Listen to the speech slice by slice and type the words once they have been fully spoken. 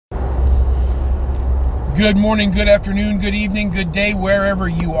Good morning, good afternoon, good evening, good day, wherever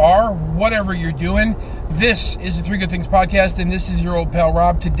you are, whatever you're doing. This is the Three Good Things Podcast, and this is your old pal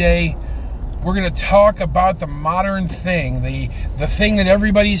Rob. Today, we're going to talk about the modern thing, the thing that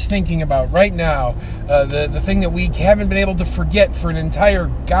everybody's thinking about right now, the thing that we haven't been able to forget for an entire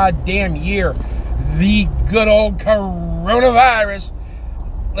goddamn year, the good old coronavirus.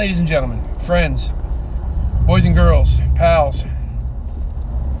 Ladies and gentlemen, friends, boys and girls, pals,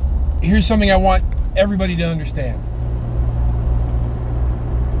 here's something I want everybody to understand.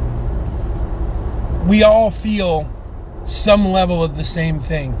 We all feel some level of the same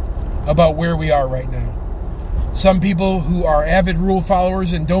thing about where we are right now. Some people who are avid rule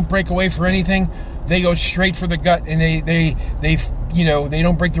followers and don't break away for anything, they go straight for the gut, and they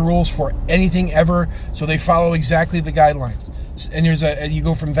don't break the rules for anything ever, so they follow exactly the guidelines. And you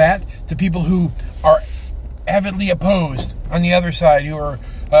go from that to people who are avidly opposed on the other side, who are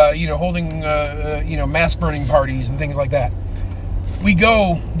holding mass burning parties and things like that. We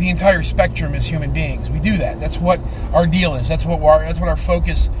go the entire spectrum as human beings. We do that. That's what our deal is. That's what our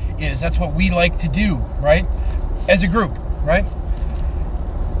focus is. That's what we like to do, right? As a group, right?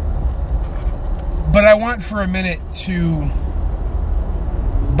 But I want for a minute to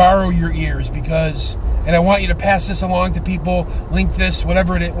borrow your ears and I want you to pass this along to people, link this,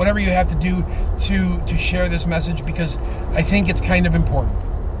 whatever you have to do to share this message, because I think it's kind of important.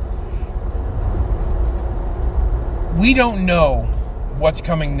 We don't know what's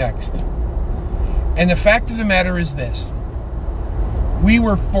coming next. And the fact of the matter is this. We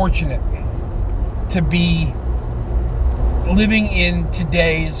were fortunate to be living in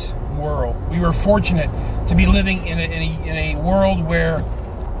today's world. We were fortunate to be living in a world where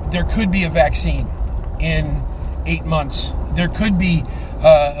there could be a vaccine in 8 months. There could be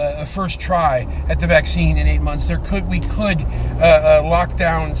a first try at the vaccine in 8 months. We could lock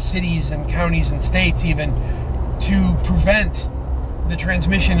down cities and counties and states even to prevent the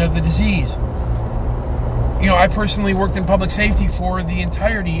transmission of the disease. I personally worked in public safety for the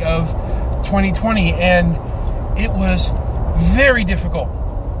entirety of 2020, and it was very difficult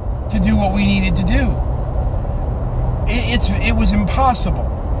to do what we needed to do. It was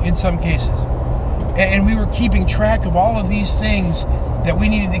impossible in some cases. And we were keeping track of all of these things that we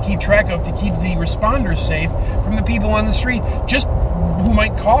needed to keep track of to keep the responders safe from the people on the street, just who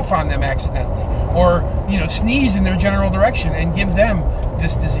might cough on them accidentally or, sneeze in their general direction and give them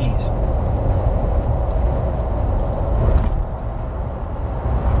this disease.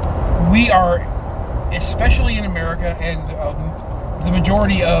 We are, especially in America and the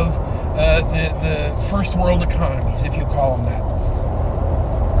majority of the first world economies, if you call them that,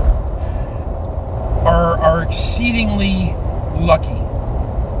 are exceedingly lucky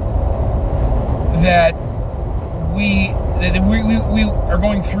that we are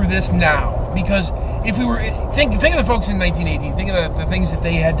going through this now. Because if we were think of the folks in 1918, think of the things that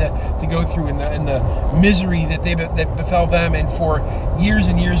they had to go through and the misery that befell them, and for years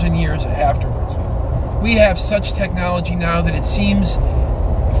and years and years afterwards. We have such technology now that it seems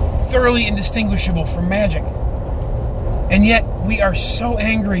thoroughly indistinguishable from magic, and yet we are so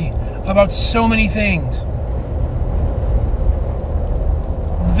angry about so many things.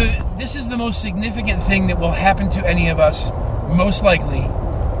 This is the most significant thing that will happen to any of us, most likely,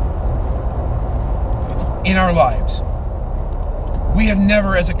 in our lives. We have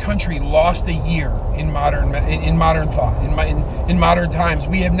never, as a country, lost a year in modern thought. In modern times,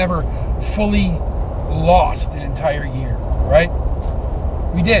 we have never fully lost an entire year, right?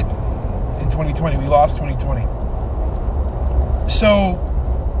 We did in 2020. We lost 2020. So,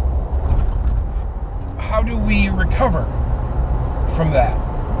 how do we recover from that?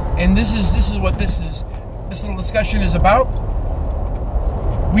 And this is what this little discussion is about.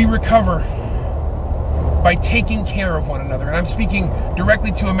 We recover by taking care of one another. And I'm speaking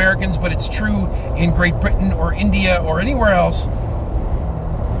directly to Americans, but it's true in Great Britain or India or anywhere else.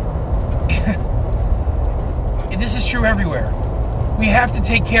 This is true everywhere. We have to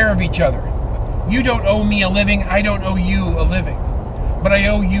take care of each other. You don't owe me a living. I don't owe you a living. But I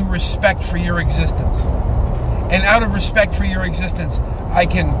owe you respect for your existence. And out of respect for your existence, I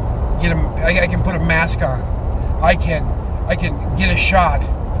can put a mask on. I can get a shot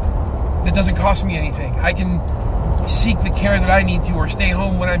that doesn't cost me anything. I can seek the care that I need to, or stay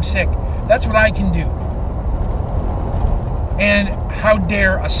home when I'm sick. That's what I can do. And how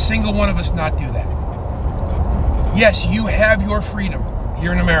dare a single one of us not do that? Yes, you have your freedom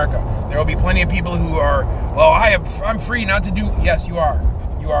here in America. There will be plenty of people who are, I'm free not to do. Yes, you are.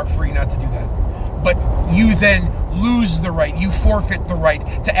 You are free not to do that. But you then lose the right, you forfeit the right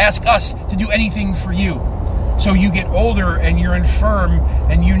to ask us to do anything for you. So you get older and you're infirm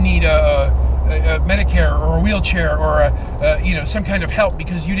and you need Medicare or a wheelchair or some kind of help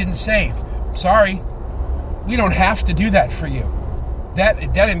because you didn't save. Sorry, we don't have to do that for you.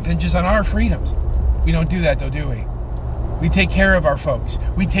 That impinges on our freedoms. We don't do that though, do we? We take care of our folks.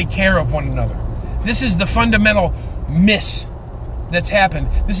 We take care of one another. This is the fundamental miss that's happened.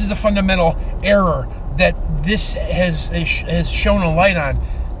 This is the fundamental error that this has shown a light on.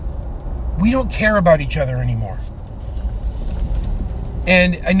 We don't care about each other anymore.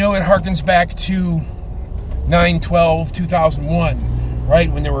 And I know it harkens back to 9/12/2001,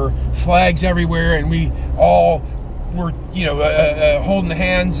 right? When there were flags everywhere and we all were, holding the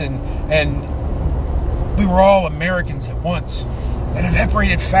hands and we were all Americans at once. That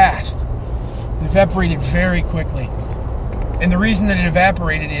evaporated fast. It evaporated very quickly. And the reason that it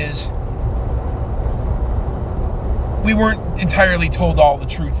evaporated is we weren't entirely told all the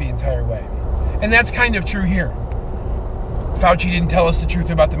truth the entire way. And that's kind of true here. Fauci didn't tell us the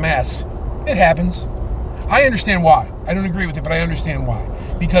truth about the masks. It happens. I understand why. I don't agree with it, but I understand why.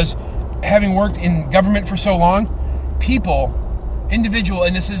 Because having worked in government for so long, individual,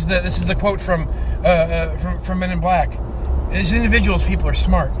 and this is the quote from Men in Black. As individuals, people are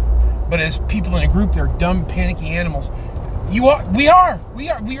smart, but as people in a group, they're dumb, panicky animals. We are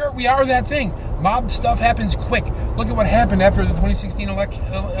that thing. Mob stuff happens quick. Look at what happened after the 2016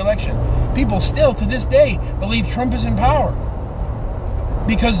 election. People still, to this day, believe Trump is in power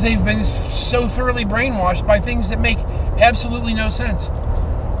because they've been so thoroughly brainwashed by things that make absolutely no sense.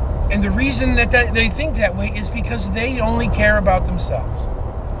 And the reason that they think that way is because they only care about themselves.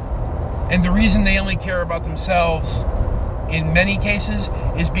 And the reason they only care about themselves, in many cases,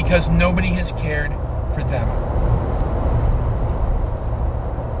 is because nobody has cared for them.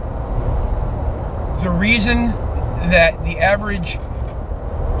 The reason that the average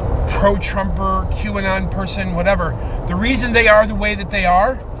pro-Trumper, QAnon person, whatever, the reason they are the way that they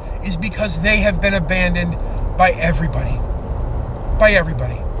are is because they have been abandoned by everybody. By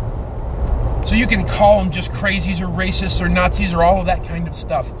everybody. So you can call them just crazies or racists or Nazis or all of that kind of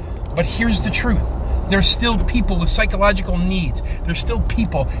stuff. But here's the truth. There's still people with psychological needs. There's still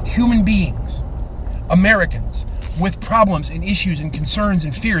people, human beings, Americans, with problems and issues and concerns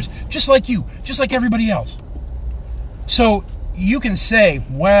and fears, just like you, just like everybody else. So you can say,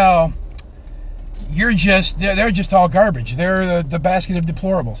 well, they're just all garbage. They're the basket of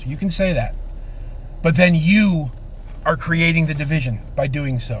deplorables. You can say that. But then you are creating the division by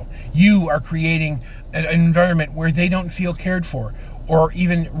doing so. You are creating an environment where they don't feel cared for or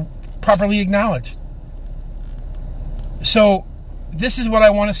even properly acknowledged. So this is what I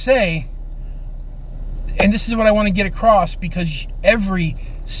want to say, and this is what I want to get across, because every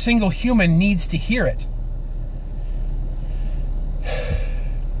single human needs to hear it.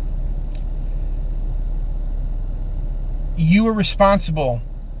 You are responsible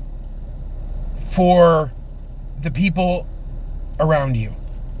for the people around you.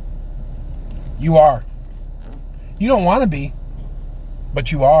 You are. You don't want to be,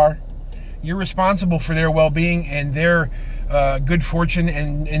 but you are. You're responsible for their well-being and their good fortune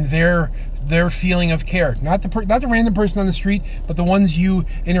and their feeling of care. Not the random person on the street, but the ones you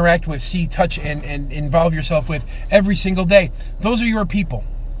interact with, see, touch, and involve yourself with every single day. Those are your people,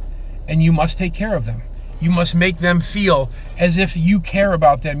 and you must take care of them. You must make them feel as if you care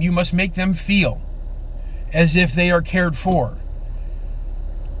about them. You must make them feel as if they are cared for.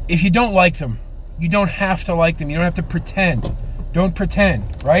 If you don't like them, you don't have to like them. You don't have to pretend. Don't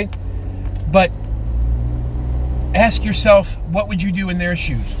pretend, right? But ask yourself, what would you do in their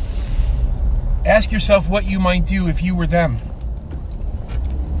shoes? Ask yourself what you might do if you were them.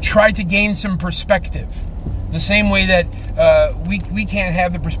 Try to gain some perspective. The same way that we can't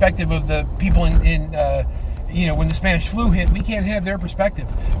have the perspective of the people in when the Spanish flu hit, we can't have their perspective.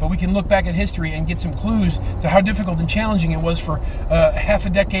 But we can look back at history and get some clues to how difficult and challenging it was for half a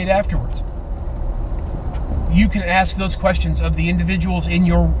decade afterwards. You can ask those questions of the individuals in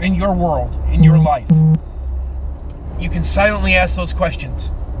your world, in your life. You can silently ask those questions.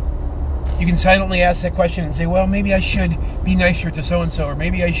 You can silently ask that question and say, well, maybe I should be nicer to so-and-so, or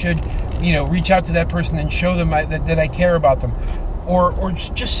maybe I should, reach out to that person and show them that I care about them. Or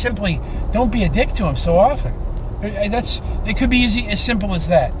just simply, don't be a dick to them so often. It could be as simple as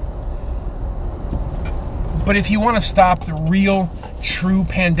that. But if you want to stop the real, true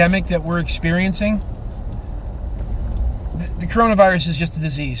pandemic that we're experiencing, the coronavirus is just a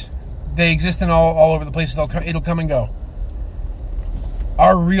disease. They exist in all over the place. It'll come and go.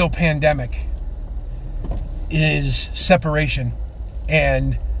 Our real pandemic is separation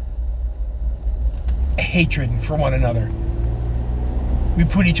and hatred for one another. We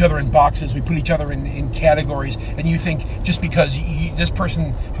put each other in boxes. We put each other in categories. And you think just because this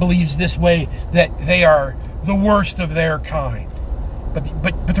person believes this way that they are the worst of their kind.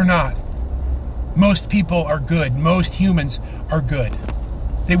 But they're not. Most people are good. Most humans are good.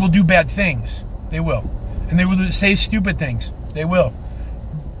 They will do bad things. They will. And they will say stupid things. They will.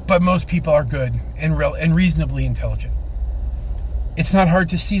 But most people are good and reasonably intelligent. It's not hard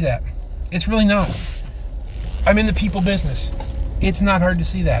to see that. It's really not. I'm in the people business. It's not hard to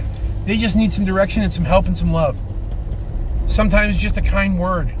see that. They just need some direction and some help and some love. Sometimes just a kind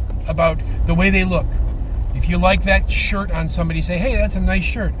word about the way they look. If you like that shirt on somebody, say, hey, that's a nice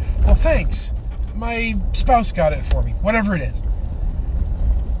shirt. Well, thanks. My spouse got it for me. Whatever it is.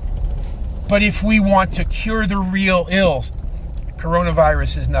 But if we want to cure the real ills,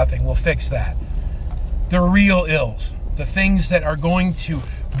 coronavirus is nothing. We'll fix that. The real ills, the things that are going to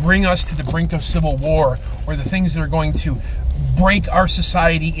bring us to the brink of civil war, or the things that are going to break our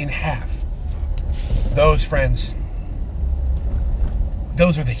society in half. Those, friends,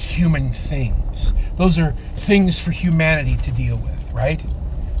 those are the human things. Those are things for humanity to deal with, right?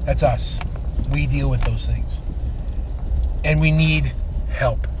 That's us. We deal with those things. And we need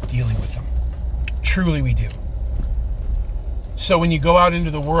help dealing with them. Truly we do. So when you go out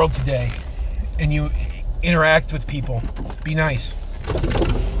into the world today and you interact with people, be nice.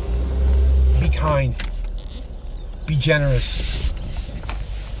 Be kind. Be generous.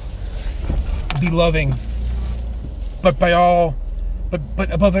 Be loving. But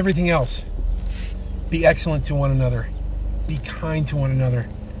above everything else, be excellent to one another. Be kind to one another.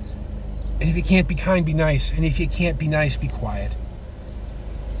 And if you can't be kind, be nice. And if you can't be nice, be quiet.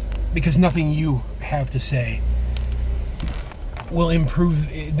 Because nothing you have to say will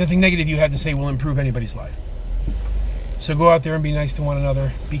improve, nothing negative you have to say will improve anybody's life. So go out there and be nice to one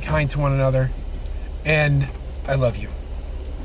another. Be kind to one another. And I love you.